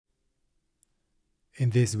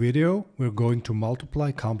In this video, we're going to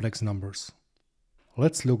multiply complex numbers.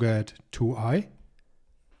 Let's look at 2i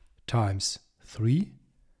times 3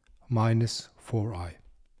 minus 4i.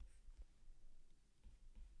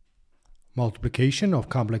 Multiplication of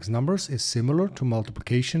complex numbers is similar to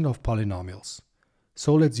multiplication of polynomials.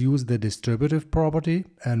 So let's use the distributive property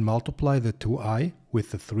and multiply the 2i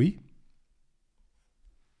with the 3,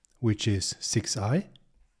 which is 6i,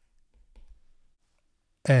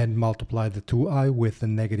 and multiply the 2i with the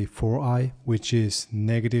negative 4i, which is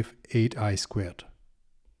negative 8i squared.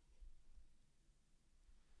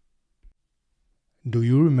 Do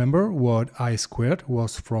you remember what I squared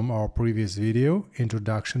was from our previous video,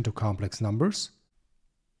 Introduction to Complex Numbers?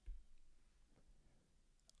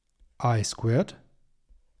 I squared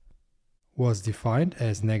was defined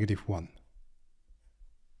as negative 1.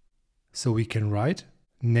 So we can write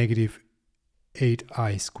negative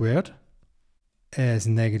 8i squared as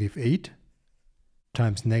negative 8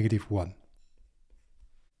 times negative 1,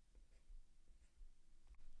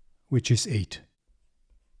 which is 8.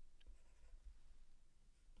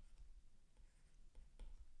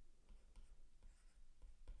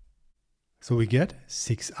 So we get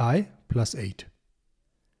 6i plus 8,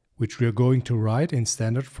 which we are going to write in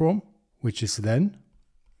standard form, which is then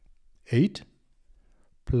 8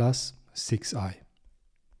 plus 6i.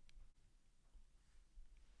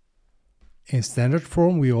 In standard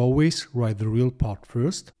form, we always write the real part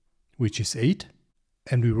first, which is 8,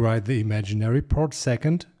 and we write the imaginary part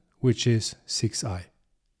second, which is 6i.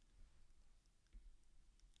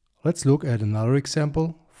 Let's look at another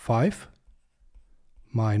example, 5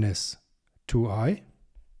 minus 2i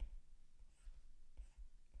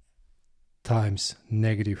times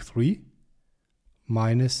negative 3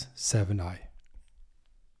 minus 7i.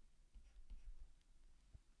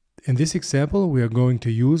 In this example, we are going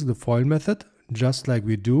to use the FOIL method just like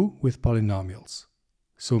we do with polynomials.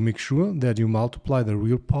 So make sure that you multiply the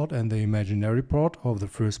real part and the imaginary part of the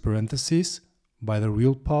first parenthesis by the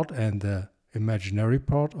real part and the imaginary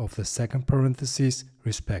part of the second parenthesis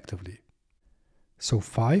respectively. So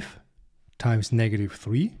 5 times negative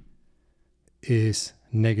 3 is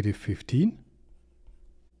negative 15,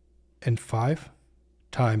 and 5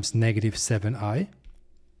 times negative 7i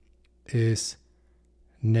is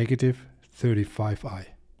negative 35i.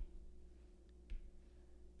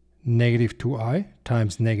 Negative 2i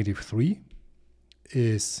times negative 3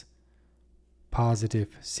 is positive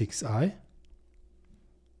 6i,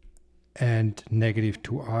 and negative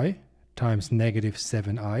 2i times negative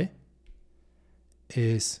 7i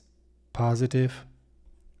is positive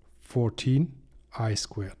 14i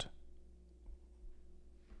squared.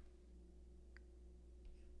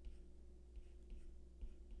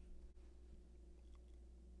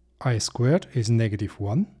 I squared is negative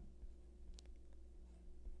 1,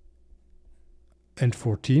 and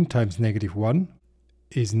 14 times negative 1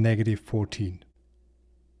 is negative 14.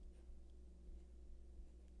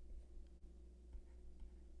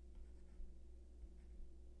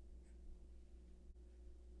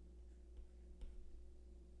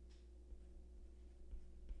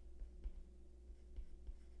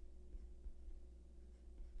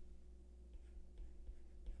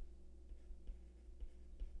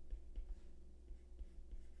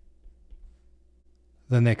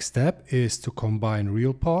 The next step is to combine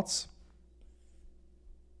real parts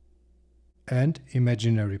and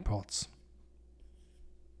imaginary parts.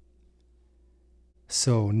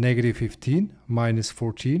 So negative 15 minus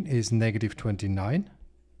 14 is negative 29,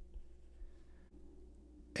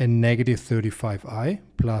 and negative 35i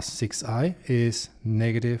plus 6i is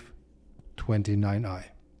negative 29i.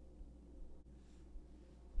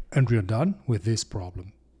 And we are done with this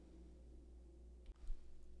problem.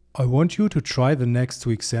 I want you to try the next two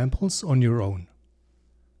examples on your own.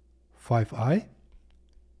 5i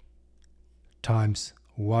times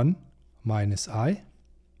 1 minus I,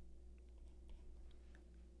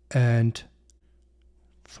 and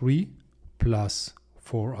 3 plus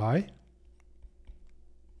 4i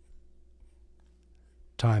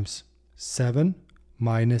times 7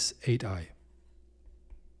 minus 8i.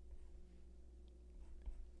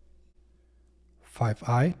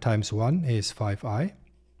 5i times 1 is 5i,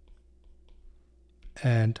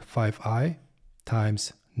 and 5i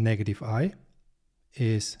times negative I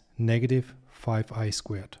is negative 5i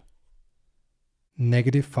squared.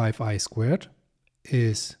 Negative 5i squared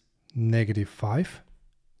is negative 5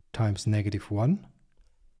 times negative 1,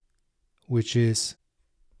 which is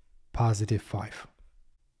positive 5.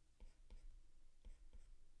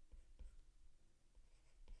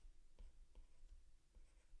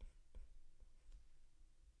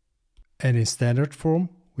 And in standard form,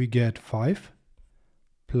 we get 5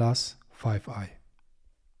 plus 5i.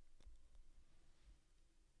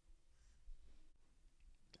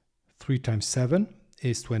 3 times 7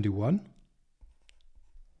 is 21.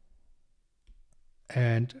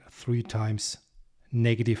 And 3 times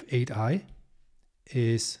negative 8i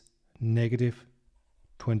is negative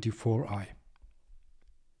 24i.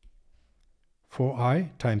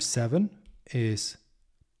 4i times 7 is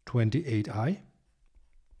 28i.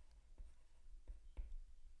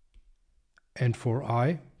 And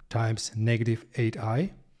 4i times negative 8i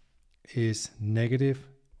is negative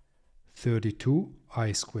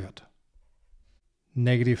 32i squared.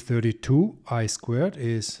 Negative 32i squared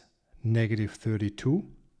is negative 32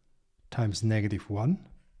 times negative 1,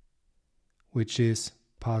 which is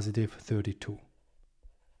positive 32.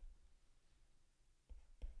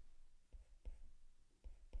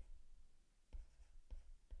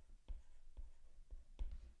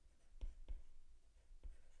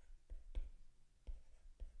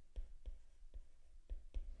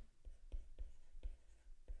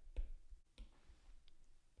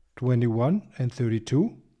 (21) and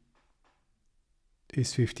 32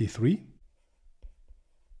 is 53.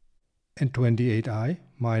 And 28i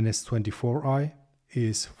minus 24i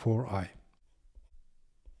is 4i.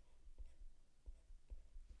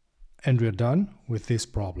 And we're done with this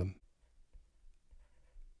problem.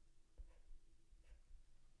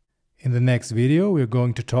 In the next video, we're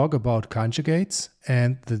going to talk about conjugates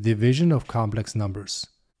and the division of complex numbers.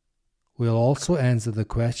 We'll also answer the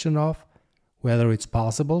question of whether it's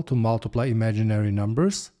possible to multiply imaginary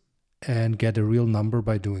numbers and get a real number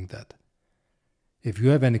by doing that. If you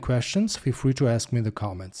have any questions, feel free to ask me in the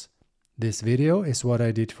comments. This video is what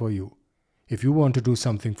I did for you. If you want to do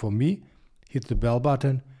something for me, hit the bell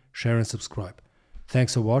button, share and subscribe.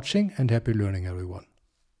 Thanks for watching and happy learning, everyone.